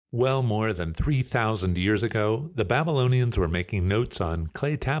Well more than 3,000 years ago, the Babylonians were making notes on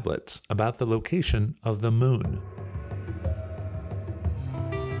clay tablets about the location of the moon.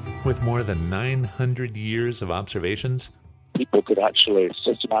 With more than 900 years of observations, people could actually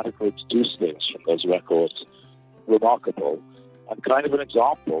systematically deduce things from those records. Remarkable, and kind of an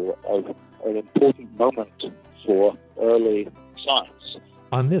example of an important moment for early science.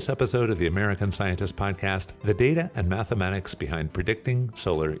 On this episode of the American Scientist Podcast, the data and mathematics behind predicting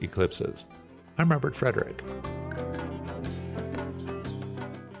solar eclipses. I'm Robert Frederick.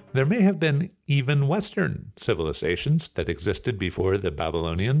 There may have been even Western civilizations that existed before the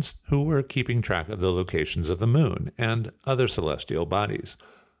Babylonians who were keeping track of the locations of the moon and other celestial bodies.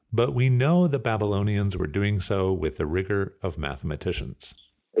 But we know the Babylonians were doing so with the rigor of mathematicians.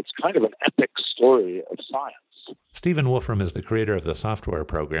 It's kind of an epic story of science. Stephen Wolfram is the creator of the software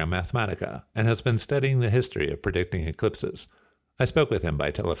program Mathematica and has been studying the history of predicting eclipses. I spoke with him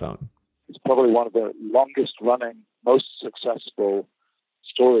by telephone. It's probably one of the longest-running, most successful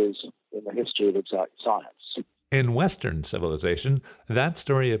stories in the history of exact science. In Western civilization, that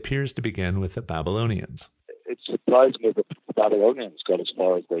story appears to begin with the Babylonians. It surprised me that the Babylonians got as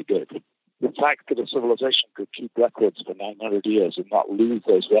far as they did. The fact that a civilization could keep records for 900 years and not lose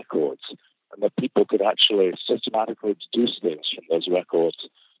those records, and that people could actually systematically deduce things from those records,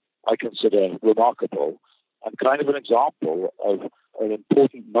 I consider remarkable and kind of an example of an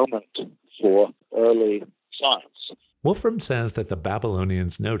important moment for early science. Wolfram says that the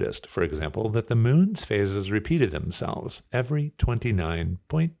Babylonians noticed, for example, that the moon's phases repeated themselves every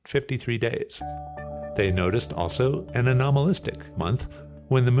 29.53 days. They noticed also an anomalistic month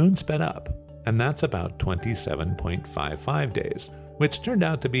when the moon sped up, and that's about 27.55 days, which turned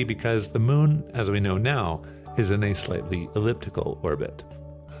out to be because the moon, as we know now, is in a slightly elliptical orbit.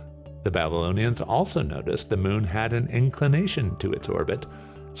 The Babylonians also noticed the moon had an inclination to its orbit,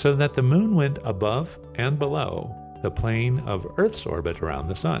 so that the moon went above and below the plane of Earth's orbit around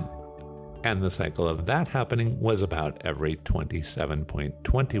the sun. And the cycle of that happening was about every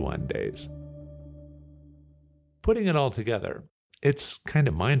 27.21 days. Putting it all together, it's kind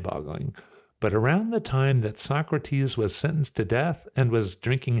of mind-boggling, but around the time that Socrates was sentenced to death and was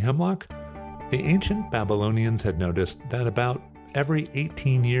drinking hemlock, the ancient Babylonians had noticed that about every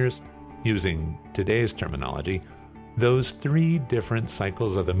 18 years, using today's terminology, those 3 different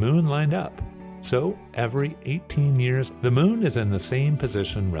cycles of the moon lined up. So every 18 years, the moon is in the same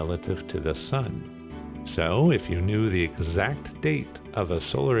position relative to the sun. So if you knew the exact date of a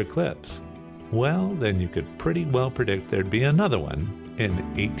solar eclipse, well, then you could pretty well predict there'd be another one in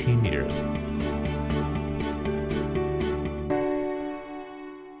 18 years.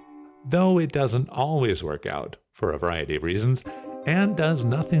 Though it doesn't always work out, for a variety of reasons, and does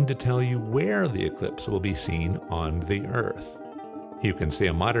nothing to tell you where the eclipse will be seen on the Earth. You can see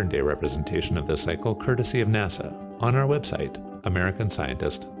a modern-day representation of this cycle courtesy of NASA on our website,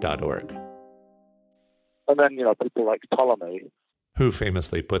 americanscientist.org. And then, people like Ptolemy, who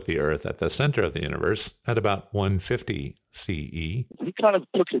famously put the Earth at the center of the universe at about 150 CE. He kind of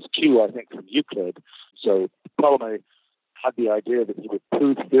took his cue, I think, from Euclid. So Ptolemy had the idea that he would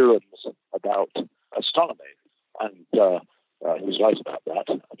prove theorems about astronomy, and he was right about that.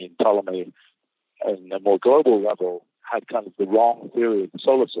 I mean, Ptolemy, on a more global level, had kind of the wrong theory of the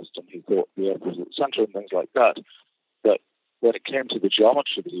solar system. He thought the Earth was at the center and things like that. But when it came to the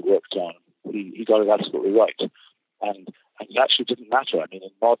geometry that he worked on, he got it absolutely right. And it actually didn't matter. I mean, in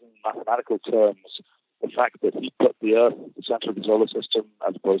modern mathematical terms, the fact that he put the Earth at the center of the solar system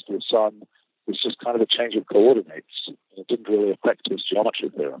as opposed to the sun was just kind of a change of coordinates. It didn't really affect his geometry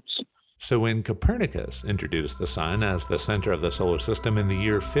theorems. So when Copernicus introduced the sun as the center of the solar system in the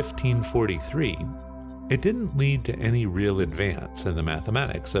year 1543, it didn't lead to any real advance in the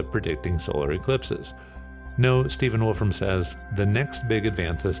mathematics of predicting solar eclipses. No, Stephen Wolfram says, the next big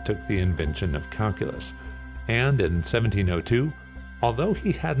advances took the invention of calculus. And in 1702, although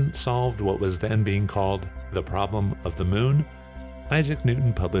he hadn't solved what was then being called the problem of the moon, Isaac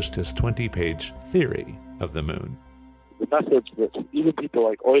Newton published his 20-page theory of the moon. The methods that even people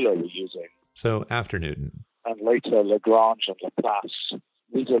like Euler were using. So after Newton. And later Lagrange and Laplace.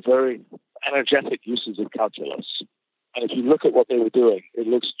 These are very energetic uses of calculus. And if you look at what they were doing, it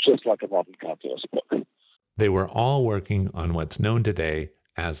looks just like a modern calculus book. They were all working on what's known today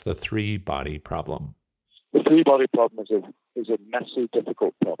as the three-body problem. The three-body problem is a messy,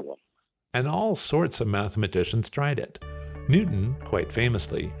 difficult problem. And all sorts of mathematicians tried it. Newton, quite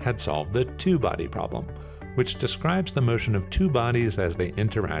famously, had solved the two-body problem, which describes the motion of two bodies as they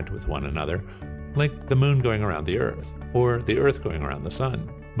interact with one another, like the moon going around the Earth, or the Earth going around the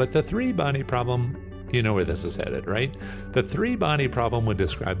sun. But the three-body problem You know where this is headed, right? The three-body problem would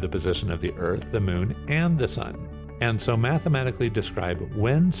describe the position of the Earth, the Moon, and the Sun, and so mathematically describe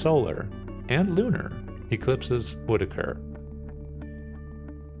when solar and lunar eclipses would occur.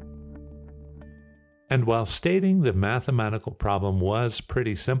 And while stating the mathematical problem was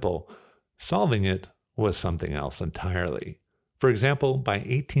pretty simple, solving it was something else entirely. For example, by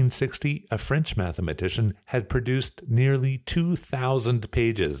 1860, a French mathematician had produced nearly 2,000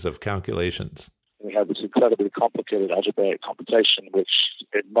 pages of calculations. We have this incredibly complicated algebraic computation, which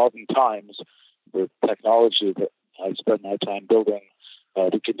in modern times, with technology that I spend my time building,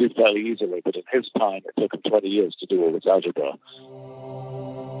 we can do fairly easily. But in his time, it took him 20 years to do all this algebra.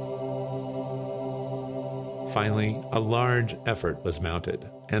 Finally, a large effort was mounted,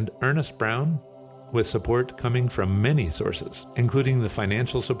 and Ernest Brown, with support coming from many sources, including the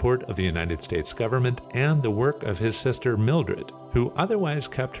financial support of the United States government and the work of his sister Mildred, who otherwise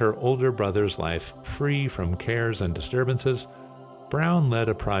kept her older brother's life free from cares and disturbances, Brown led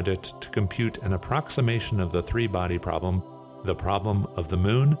a project to compute an approximation of the three-body problem, the problem of the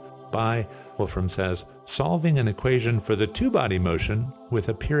Moon, by, Wolfram says, solving an equation for the two-body motion with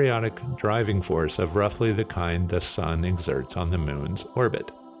a periodic driving force of roughly the kind the Sun exerts on the Moon's orbit.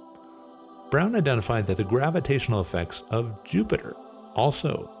 Brown identified that the gravitational effects of Jupiter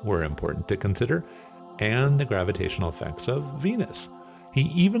also were important to consider, and the gravitational effects of Venus. He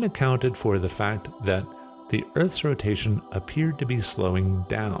even accounted for the fact that the Earth's rotation appeared to be slowing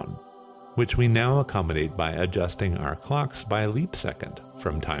down, which we now accommodate by adjusting our clocks by leap second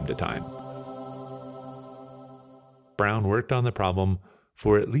from time to time. Brown worked on the problem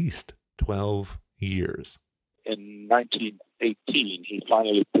for at least 12 years. In 1918, he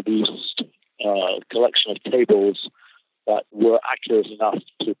finally produced a collection of tables that were accurate enough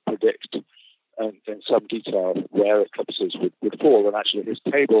to predict in some detail where eclipses would fall. And actually, his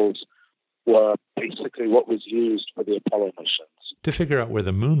tables were basically what was used for the Apollo missions. To figure out where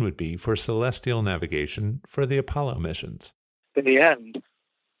the Moon would be for celestial navigation for the Apollo missions. In the end,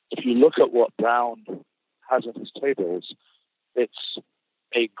 if you look at what Brown has in his tables, it's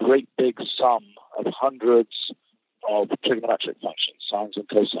a great big sum of hundreds of trigonometric functions, sines and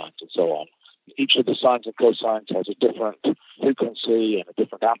cosines and so on. Each of the sines and cosines has a different frequency and a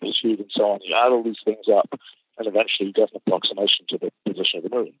different amplitude and so on. You add all these things up, and eventually you get an approximation to the position of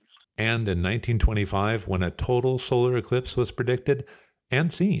the Moon. And in 1925, when a total solar eclipse was predicted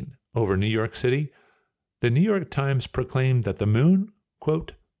and seen over New York City, the New York Times proclaimed that the Moon,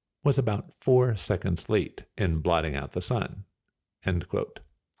 quote, was about 4 seconds late in blotting out the Sun, end quote.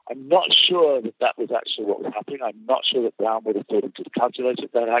 I'm not sure that was actually what was happening. I'm not sure that Brown would have thought he could calculate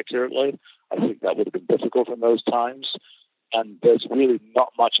it that accurately. I think that would have been difficult in those times. And there's really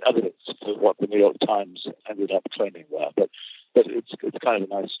not much evidence for what the New York Times ended up claiming there. But it's kind of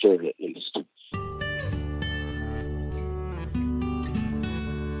a nice story, at least.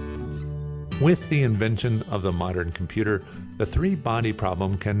 With the invention of the modern computer, the three-body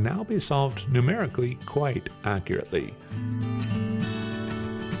problem can now be solved numerically quite accurately.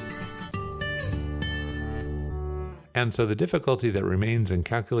 And so the difficulty that remains in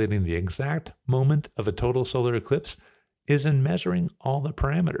calculating the exact moment of a total solar eclipse is in measuring all the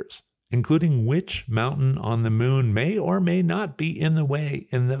parameters, including which mountain on the Moon may or may not be in the way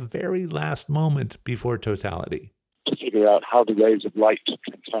in the very last moment before totality. To figure out how the rays of light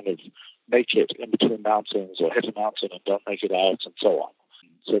can kind of make it in between mountains or hit a mountain and don't make it out and so on.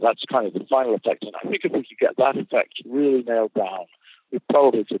 So that's kind of the final effect. And I think if we could get that effect really nailed down, we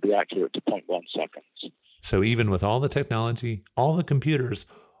probably could be accurate to 0.1 seconds. So even with all the technology, all the computers,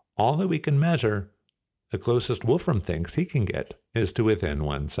 all that we can measure, the closest Wolfram thinks he can get is to within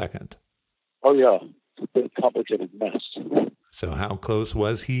 1 second. Oh, yeah. It's a bit complicated mess. So how close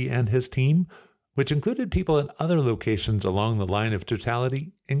was he and his team, which included people at other locations along the line of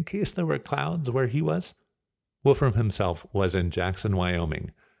totality in case there were clouds where he was? Wolfram himself was in Jackson,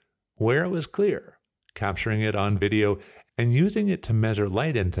 Wyoming, where it was clear, capturing it on video and using it to measure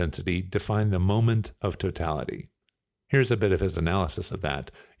light intensity to find the moment of totality. Here's a bit of his analysis of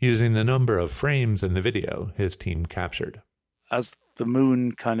that, using the number of frames in the video his team captured. As the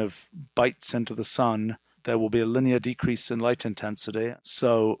Moon kind of bites into the Sun, there will be a linear decrease in light intensity.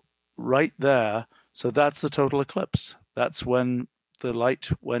 So right there, so that's the total eclipse. That's when the light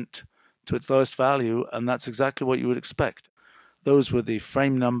went to its lowest value, and that's exactly what you would expect. Those were the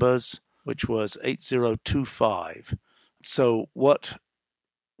frame numbers, which was 8025. So what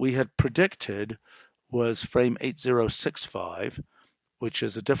we had predicted was frame 8065, which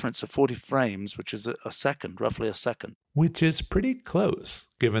is a difference of 40 frames, which is a second, roughly a second. Which is pretty close,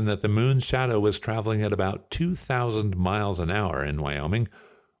 given that the Moon's shadow was traveling at about 2,000 miles an hour in Wyoming,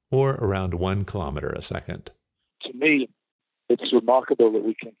 or around 1 kilometer a second. To me, it's remarkable that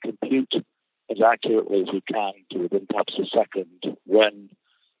we can compute as accurately as we can to within perhaps a second when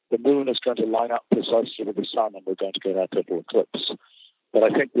the moon is going to line up precisely with the sun and we're going to get our total eclipse. But I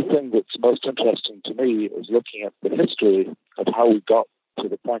think the thing that's most interesting to me is looking at the history of how we got to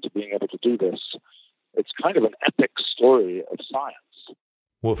the point of being able to do this. It's kind of an epic story of science.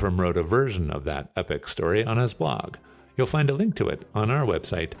 Wolfram wrote a version of that epic story on his blog. You'll find a link to it on our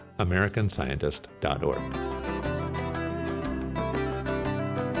website, americanscientist.org.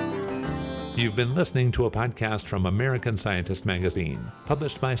 You've been listening to a podcast from American Scientist magazine,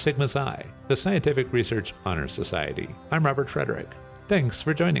 published by Sigma Xi, the Scientific Research Honor Society. I'm Robert Frederick. Thanks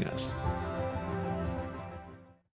for joining us.